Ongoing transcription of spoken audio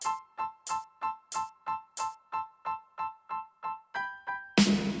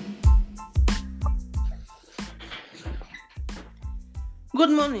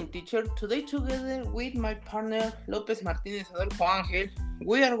Good morning, teacher. Today, together with my partner Lopez Martinez Adolfo Angel,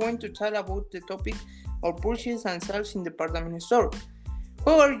 we are going to talk about the topic of purchase and sales in department store.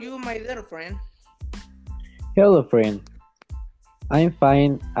 How are you, my dear friend? Hello, friend. I'm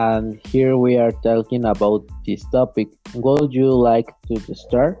fine, and here we are talking about this topic. Would you like to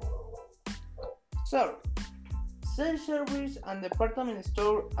start? Sir, sales service and department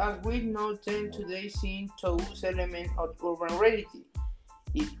store, as we know them today, seem to use element of urban reality.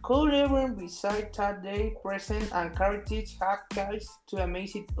 It could even be said that they present and characterize hackers to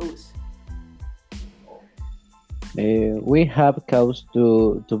amaze us. We have cause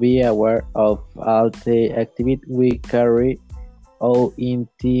to be aware of all the activity we carry out in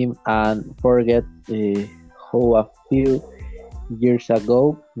team and forget how a few years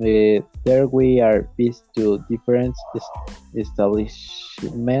ago there we are visits to different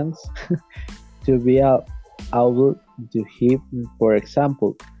establishments to be able to have, for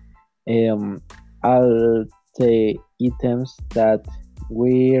example, um, all the items that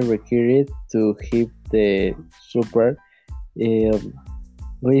we required to have the super um,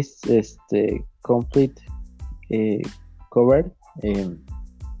 list is the complete uh, covered. Um,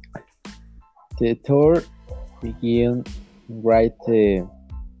 the tour begin right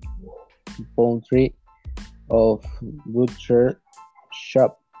boundary of butcher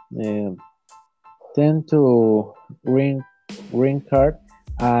shop. Um, Then to ring card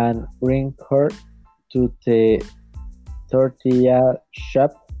and ring card to the tortilla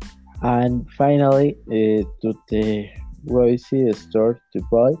shop and finally to the grocery store to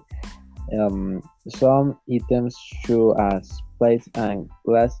buy some items such as plates and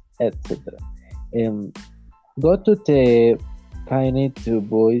glass, etc. Um, Go to the clinic to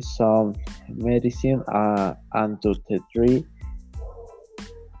buy some medicine and to the tree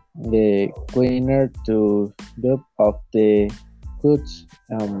the cleaner to dub of the goods.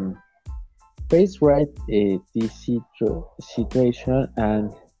 Face right this situation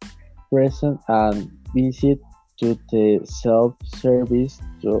and present and visit to the self-service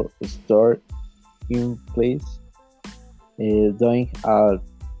to store in place, doing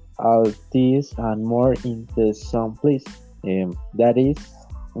all this and more in the some place. That is,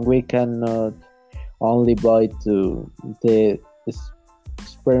 we cannot only buy to the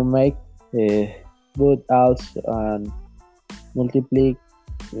supermarket, but also and multiply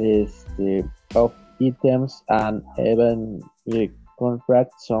of items and even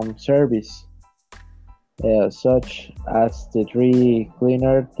contract some service, such as the tree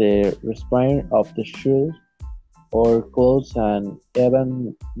cleaner, the respiring of the shoes or clothes, and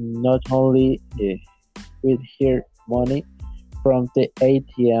even not only with her money from the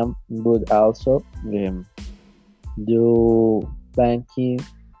ATM, but also do banking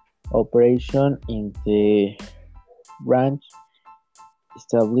operation in the branch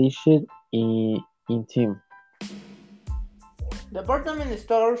established in team. Department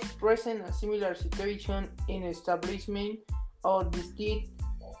stores present a similar situation in establishment of the state.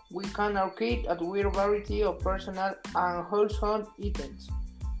 We can arcade a wide variety of personal and household items.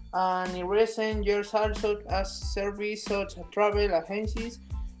 And in recent years also as services such as travel agencies,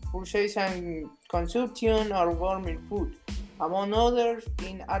 purchase and consumption or gourmet food, among others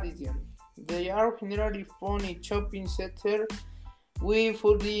in addition. They are generally found in shopping centers with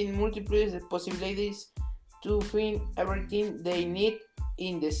fully multiple possibilities to find everything they need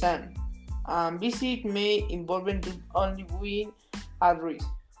in the sun. And visit may involve not only being at risk,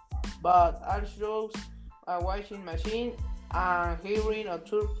 but also a washing machine and hiring a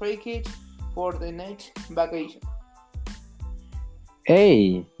tour package for the next vacation.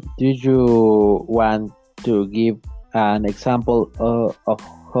 Hey, do you want to give an example of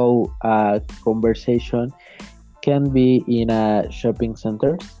how a conversation can be in a shopping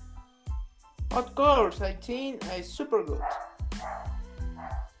center? Of course, I think it's super good.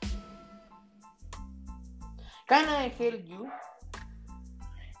 Can I help you?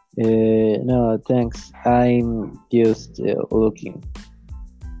 No, thanks. I'm just looking.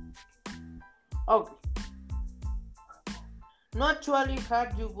 Okay. Not actually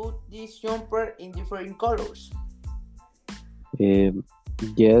have you got this jumper in different colors. Um,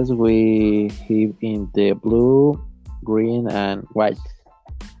 yes, we have in the blue, green, and white.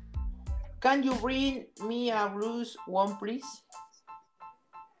 Can you bring me a blue one, please?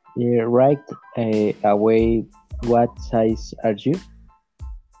 Right away, what size are you?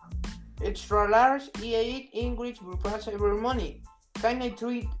 Extra large E8 English breakfast every morning. Can I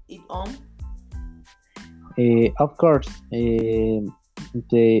treat it on? Of course,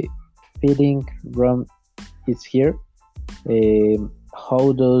 the feeding room is here.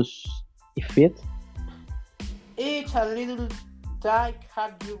 How does it fit? It's a little Take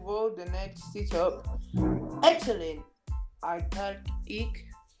have you go the next stop. Excellent. I take it.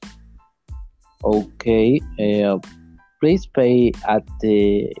 Okay. Please pay at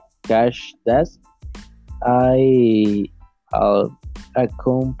the cash desk. I'll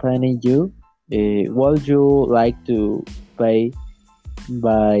accompany you. Would you like to pay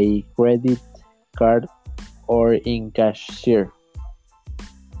by credit card or in cashier?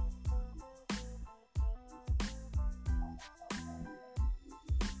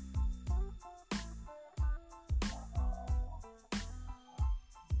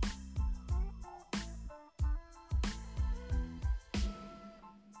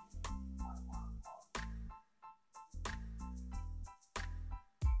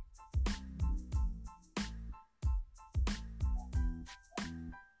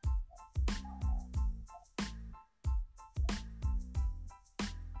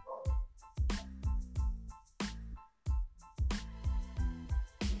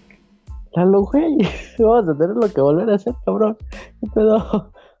 Lalo, güey, vamos a tener lo que volver a hacer, cabrón. ¿Qué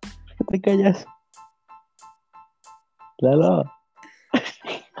pedo? ¿Qué te callas? Lalo,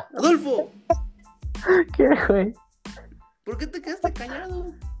 Adolfo, ¿qué, güey? ¿por qué te quedaste callado?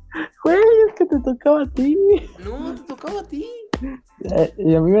 Güey, es que te tocaba a ti. No, te tocaba a ti.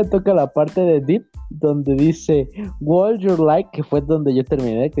 Y a mí me toca la parte de Deep, donde dice, Would you like, que fue donde yo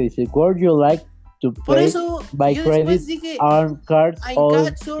terminé, que dice, Would you like to Por pay eso by yo credit después dije, on cards I'm or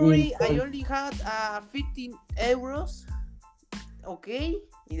cat sorry, I in... only had 15 euros. Ok.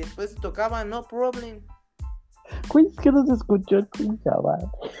 Y después tocaba no problem. Güey, es que no se escuchó el chaval.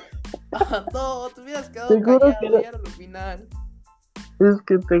 No, te hubieras quedado Te juro callado, que no. ya era lo final. Es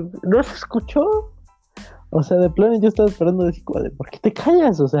que no se escuchó. O sea, de plano yo estaba esperando decir, como de, ¿por qué te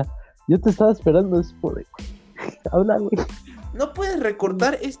callas? O sea, yo te estaba esperando así como de, güey, habla, güey. ¿No puedes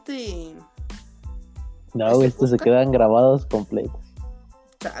recortar este No, güey, estos se podcast? quedan grabados completos.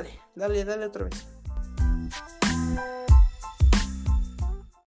 Chale, dale otra vez.